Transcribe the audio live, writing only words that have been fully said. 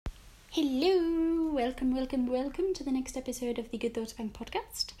Hello, welcome to the next episode of the Good Thoughts Bank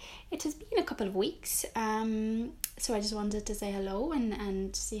podcast. It has been a couple of weeks, so I just wanted to say hello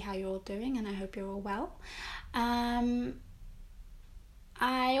and see how you're all doing, and I hope you're all well. I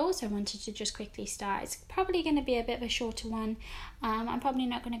also wanted to just quickly start. It's probably going to be a bit of a shorter one. I'm probably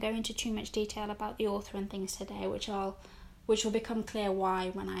not going to go into too much detail about the author and things today, which will become clear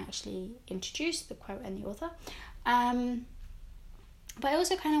why when I actually introduce the quote and the author. But I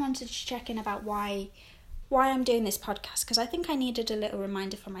also kind of wanted to check in about why I'm doing this podcast, because I think I needed a little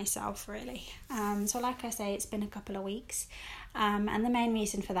reminder for myself, really. So like I say, it's been a couple of weeks, and the main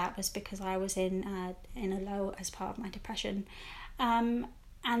reason for that was because I was in a low as part of my depression. And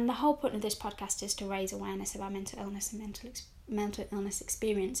the whole point of this podcast is to raise awareness about mental illness and mental illness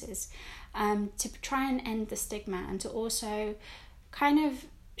experiences, to try and end the stigma, and to also kind of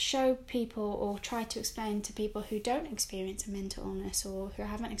show people or try to explain to people who don't experience a mental illness or who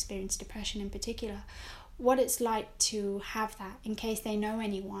haven't experienced depression in particular what it's like to have that, in case they know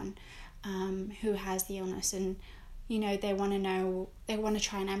anyone who has the illness, and they want to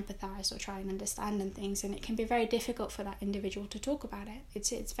try and empathize or try and understand and things, and it can be very difficult for that individual to talk about it.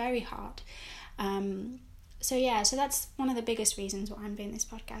 It's very hard. So that's one of the biggest reasons why I'm doing this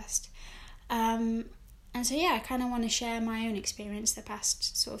podcast. I kind of want to share my own experience the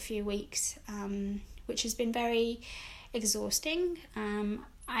past sort of few weeks, which has been very exhausting.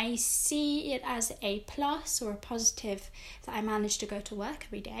 I see it as a plus or a positive that I managed to go to work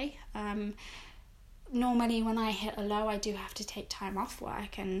every day. Normally when I hit a low, I do have to take time off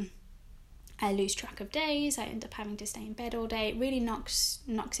work and I lose track of days. I end up having to stay in bed all day. It really knocks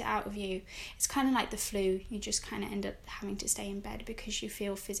it out of you. It's kind of like the flu. You just kind of end up having to stay in bed because you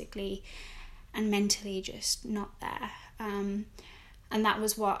feel physically and mentally just not there. And that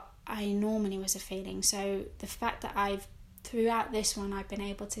was what I normally was feeling. So the fact that throughout this one, I've been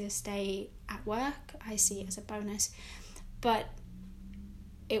able to stay at work, I see it as a bonus. But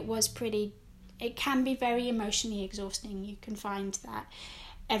it can be very emotionally exhausting. You can find that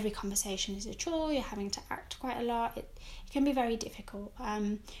every conversation is a chore, you're having to act quite a lot. It can be very difficult.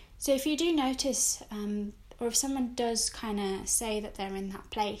 So if you do notice, or if someone does kind of say that they're in that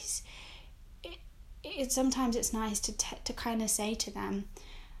place, sometimes it's nice to kind of say to them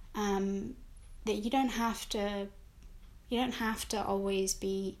that you don't have to always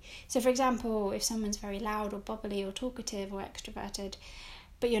be. So for example, if someone's very loud or bubbly or talkative or extroverted,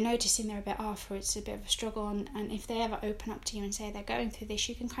 but you're noticing they're a bit off or it's a bit of a struggle, and if they ever open up to you and say they're going through this,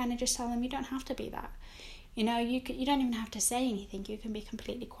 you can kind of just tell them you don't have to be that. You don't even have to say anything. You can be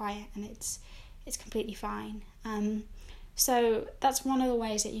completely quiet and it's completely fine. So that's one of the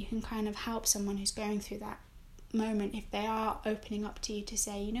ways that you can kind of help someone who's going through that moment, if they are opening up to you to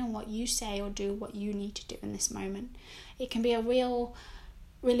say, what, you say or do what you need to do in this moment. It can be a real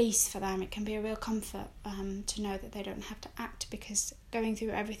release for them. It can be a real comfort to know that they don't have to act, because going through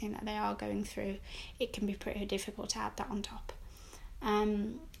everything that they are going through, it can be pretty difficult to add that on top.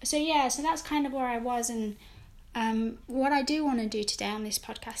 So that's kind of where I was, and what I do want to do today on this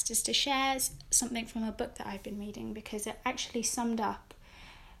podcast is to share something from a book that I've been reading, because it actually summed up.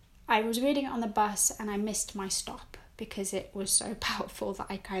 I was reading it on the bus and I missed my stop because it was so powerful that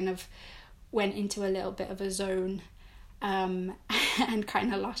I kind of went into a little bit of a zone and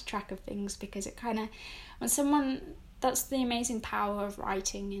kind of lost track of things, because it kind of, that's the amazing power of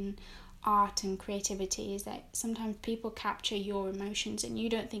writing and art and creativity, is that sometimes people capture your emotions and you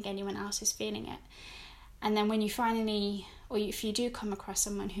don't think anyone else is feeling it. And then when you finally, or if you do come across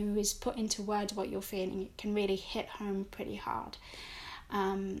someone who is put into words what you're feeling, it can really hit home pretty hard.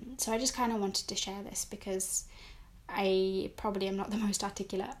 So I just kind of wanted to share this, because I probably am not the most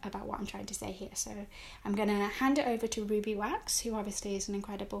articulate about what I'm trying to say here. So I'm going to hand it over to Ruby Wax, who obviously is an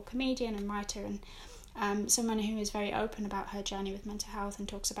incredible comedian and writer, and someone who is very open about her journey with mental health and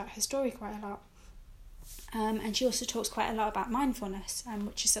talks about her story quite a lot. And she also talks quite a lot about mindfulness,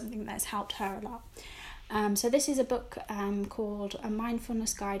 which is something that has helped her a lot. So this is a book called A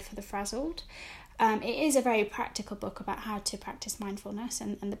Mindfulness Guide for the Frazzled. It is a very practical book about how to practice mindfulness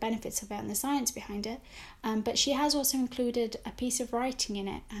and the benefits of it and the science behind it. But she has also included a piece of writing in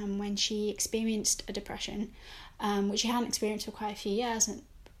it when she experienced a depression, which she hadn't experienced for quite a few years,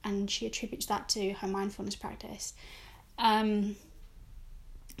 and she attributes that to her mindfulness practice. But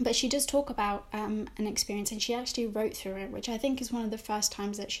she does talk about an experience, and she actually wrote through it, which I think is one of the first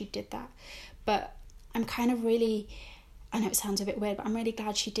times that she did that. But I'm kind of really, I know it sounds a bit weird, but I'm really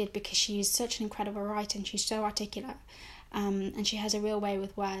glad she did, because she's such an incredible writer and she's so articulate, and she has a real way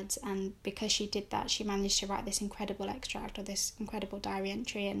with words, and because she did that, she managed to write this incredible extract or this incredible diary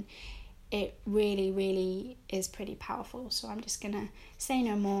entry, and it really, really is pretty powerful. So I'm just going to say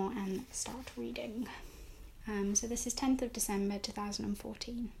no more and start reading. So this is 10th of December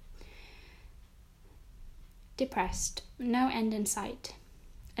 2014. Depressed, no end in sight.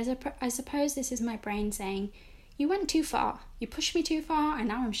 I suppose this is my brain saying, you went too far, you pushed me too far, and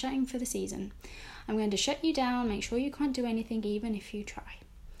now I'm shutting for the season. I'm going to shut you down, make sure you can't do anything even if you try.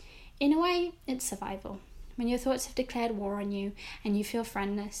 In a way, it's survival. When your thoughts have declared war on you and you feel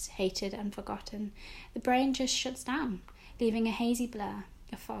friendless, hated and forgotten, the brain just shuts down, leaving a hazy blur,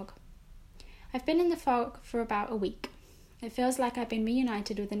 a fog. I've been in the fog for about a week. It feels like I've been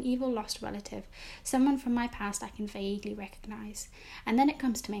reunited with an evil lost relative, someone from my past I can vaguely recognise. And then it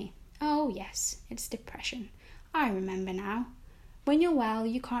comes to me. Oh yes, it's depression. I remember now. When you're well,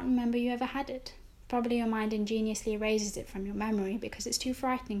 you can't remember you ever had it. Probably your mind ingeniously erases it from your memory because it's too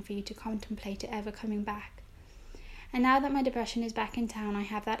frightening for you to contemplate it ever coming back. And now that my depression is back in town, I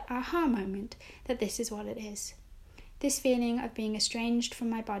have that aha moment that this is what it is. This feeling of being estranged from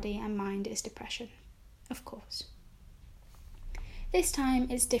my body and mind is depression. Of course. This time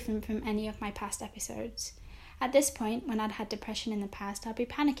it's different from any of my past episodes. At this point, when I'd had depression in the past, I'd be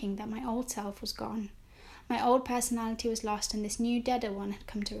panicking that my old self was gone. My old personality was lost and this new, deader one had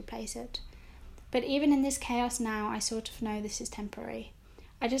come to replace it. But even in this chaos now, I sort of know this is temporary.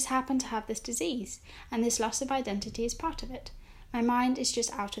 I just happen to have this disease, and this loss of identity is part of it. My mind is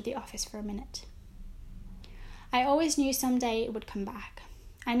just out of the office for a minute. I always knew someday it would come back.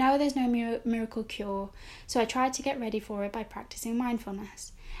 I know there's no miracle cure, so I tried to get ready for it by practicing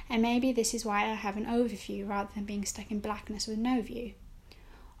mindfulness. And maybe this is why I have an overview rather than being stuck in blackness with no view.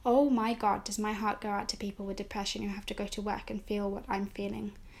 Oh my God, does my heart go out to people with depression who have to go to work and feel what I'm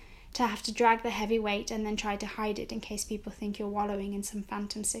feeling. To have to drag the heavy weight and then try to hide it in case people think you're wallowing in some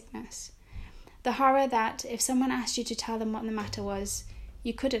phantom sickness. The horror that, if someone asked you to tell them what the matter was,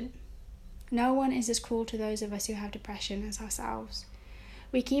 you couldn't. No one is as cruel to those of us who have depression as ourselves.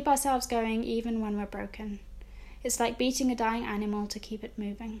 We keep ourselves going even when we're broken. It's like beating a dying animal to keep it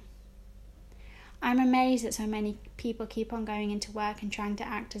moving. I'm amazed that so many people keep on going into work and trying to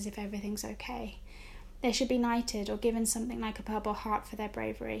act as if everything's okay. They should be knighted or given something like a Purple Heart for their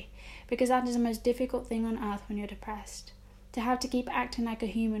bravery, because that is the most difficult thing on earth when you're depressed, to have to keep acting like a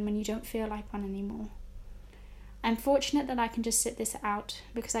human when you don't feel like one anymore. I'm fortunate that I can just sit this out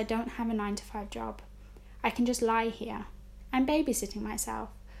because I don't have a 9-to-5 job. I can just lie here. I'm babysitting myself,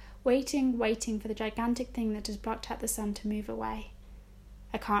 waiting for the gigantic thing that has blocked out the sun to move away.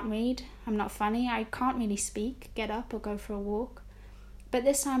 I can't read, I'm not funny, I can't really speak, get up or go for a walk. But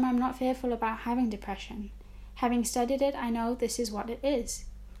this time I'm not fearful about having depression. Having studied it, I know this is what it is.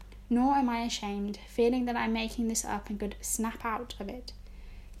 Nor am I ashamed, feeling that I'm making this up and could snap out of it.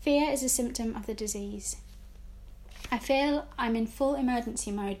 Fear is a symptom of the disease. I feel I'm in full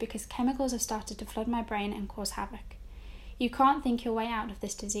emergency mode because chemicals have started to flood my brain and cause havoc. You can't think your way out of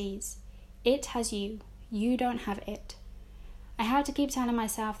this disease. It has you. You don't have it. I have to keep telling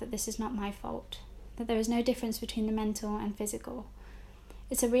myself that this is not my fault, that there is no difference between the mental and physical.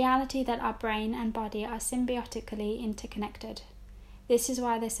 It's a reality that our brain and body are symbiotically interconnected. This is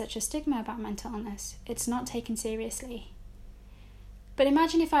why there's such a stigma about mental illness. It's not taken seriously. But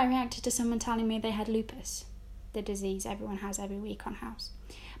imagine if I reacted to someone telling me they had lupus, the disease everyone has every week on house,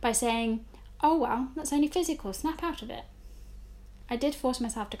 by saying, oh well, that's only physical, snap out of it. I did force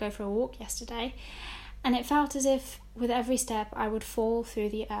myself to go for a walk yesterday, and it felt as if with every step I would fall through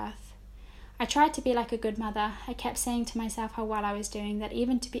the earth. I tried to be like a good mother. I kept saying to myself how well I was doing, that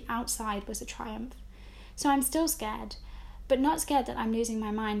even to be outside was a triumph. So I'm still scared, but not scared that I'm losing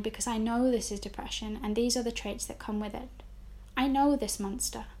my mind, because I know this is depression and these are the traits that come with it. I know this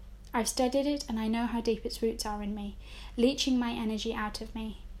monster. I've studied it and I know how deep its roots are in me, leeching my energy out of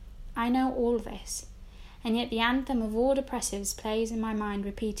me. I know all this, and yet the anthem of all depressives plays in my mind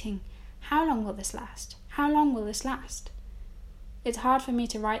repeating, how long will this last? How long will this last? It's hard for me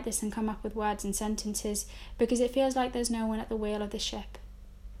to write this and come up with words and sentences because it feels like there's no one at the wheel of the ship.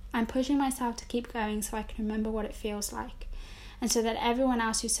 I'm pushing myself to keep going so I can remember what it feels like, and so that everyone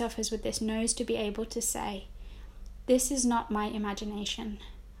else who suffers with this knows to be able to say, this is not my imagination.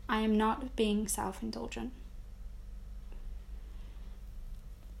 I am not being self-indulgent.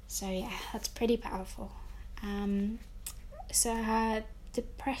 So yeah, that's pretty powerful. So her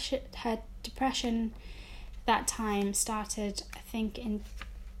depression that time started, I think, in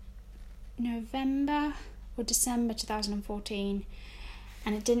November or December 2014,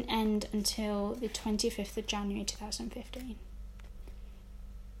 and it didn't end until the 25th of January 2015.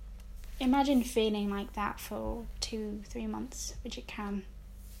 Imagine feeling like that for 2-3 months, which it can.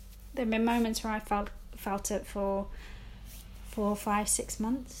 There have been moments where I felt it for 4, 5, 6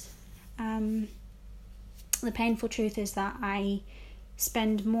 months. The painful truth is that I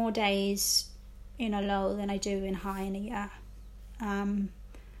spend more days in a low than I do in high in a year. And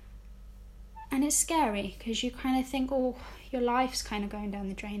it's scary because you kind of think, oh, your life's kind of going down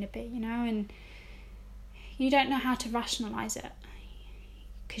the drain a bit, and you don't know how to rationalise it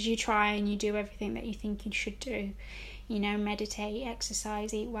because you try and you do everything that you think you should do, meditate,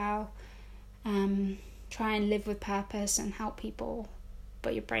 exercise, eat well, try and live with purpose and help people,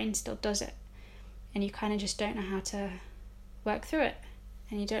 but your brain still does it and you kind of just don't know how to work through it,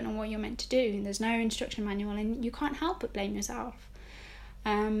 and you don't know what you're meant to do, and there's no instruction manual and you can't help but blame yourself.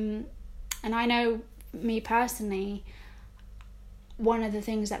 And I know, me personally, one of the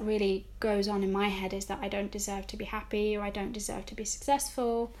things that really goes on in my head is that I don't deserve to be happy, or I don't deserve to be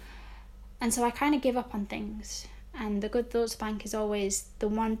successful, and so I kind of give up on things. And the Good Thoughts Bank is always the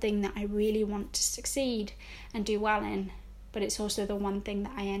one thing that I really want to succeed and do well in, but it's also the one thing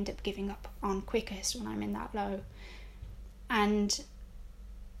that I end up giving up on quickest when I'm in that low. And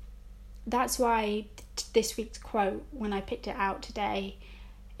that's why this week's quote, when I picked it out today,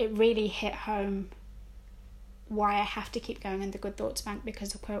 it really hit home why I have to keep going in the Good Thoughts Bank,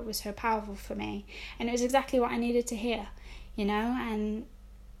 because the quote was so powerful for me, and it was exactly what I needed to hear, and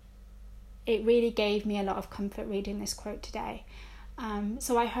it really gave me a lot of comfort reading this quote today.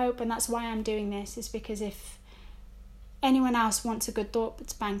 So I hope, and that's why I'm doing this, is because if anyone else wants a Good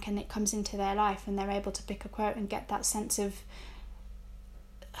Thoughts Bank and it comes into their life and they're able to pick a quote and get that sense of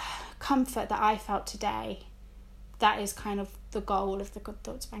comfort that I felt today, that is kind of the goal of the Good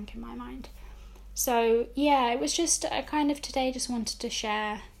Thoughts Bank in my mind. So yeah, it was just a kind of, today just wanted to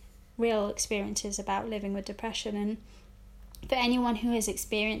share real experiences about living with depression, and for anyone who is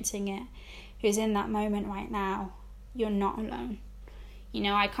experiencing it, who's in that moment right now, you're not alone.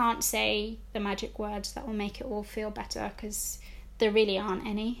 I can't say the magic words that will make it all feel better, because there really aren't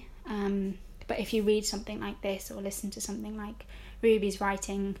any. But if you read something like this, or listen to something like Ruby's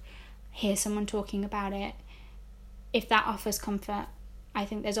writing, hear someone talking about it, if that offers comfort, I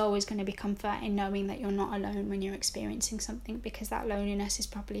think there's always going to be comfort in knowing that you're not alone when you're experiencing something, because that loneliness is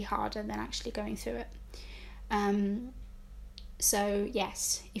probably harder than actually going through it. So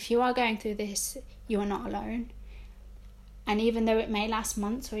yes, if you are going through this, you are not alone. And even though it may last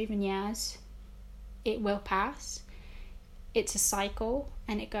months or even years, it will pass. It's a cycle,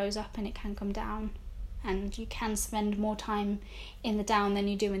 and it goes up and it can come down. And you can spend more time in the down than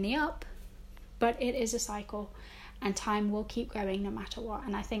you do in the up. But it is a cycle, and time will keep going no matter what.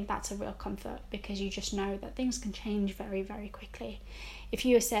 And I think that's a real comfort, because you just know that things can change very, very quickly. If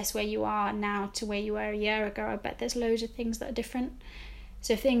you assess where you are now to where you were a year ago, I bet there's loads of things that are different.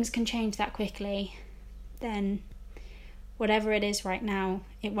 So if things can change that quickly, then whatever it is right now,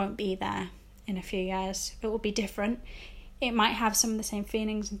 it won't be there in a few years. It will be different. It might have some of the same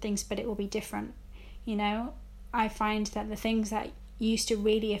feelings and things, but it will be different. I find that the things that used to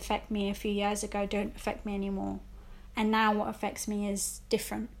really affect me a few years ago don't affect me anymore. And now what affects me is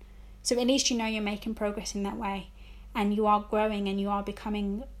different. So at least you're making progress in that way. And you are growing and you are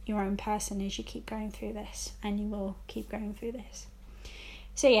becoming your own person as you keep going through this. And you will keep going through this.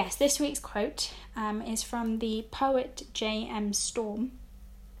 So yes, this week's quote is from the poet JmStorm.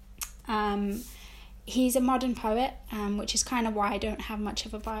 He's a modern poet, which is kind of why I don't have much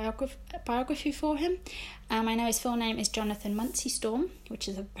of a biography for him. I know his full name is Jonathan Munsey Storm, which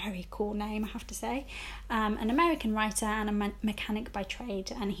is a very cool name, I have to say. An American writer and a mechanic by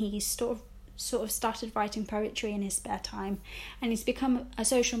trade, and he's sort of started writing poetry in his spare time, and he's become a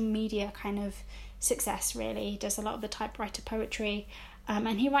social media kind of success, really. He does a lot of the typewriter poetry,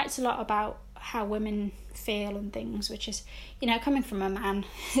 and he writes a lot about how women feel and things, which is, coming from a man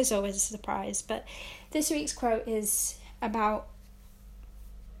is always a surprise. But this week's quote is about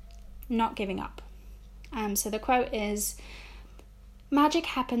not giving up. So the quote is, "Magic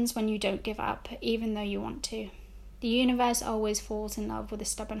happens when you don't give up, even though you want to. The universe always falls in love with a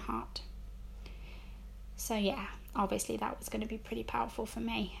stubborn heart." So yeah, obviously that was going to be pretty powerful for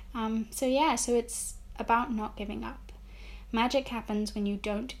me. So it's about not giving up. Magic happens when you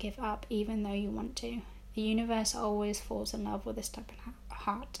don't give up, even though you want to. The universe always falls in love with a stubborn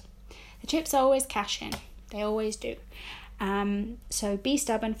heart. The chips always cash in. They always do. So be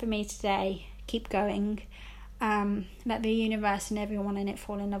stubborn for me today. Keep going. Let the universe and everyone in it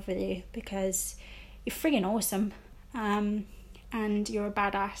fall in love with you, because you're friggin' awesome. And you're a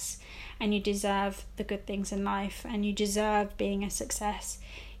badass. And you deserve the good things in life. And you deserve being a success.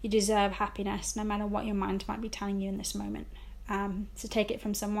 You deserve happiness, no matter what your mind might be telling you in this moment. So take it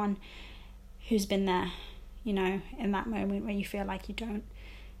from someone who's been there, in that moment where you feel like you don't.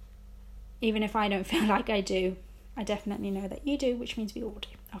 Even if I don't feel like I do, I definitely know that you do, which means we all do,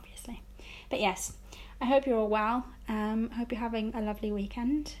 obviously. But yes, I hope you're all well. I hope you're having a lovely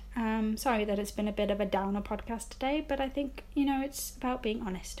weekend. Sorry that it's been a bit of a downer podcast today, but I think, it's about being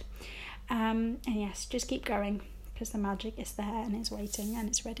honest. And yes, just keep going, because the magic is there and it's waiting and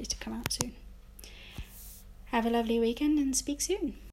it's ready to come out soon. Have a lovely weekend and speak soon.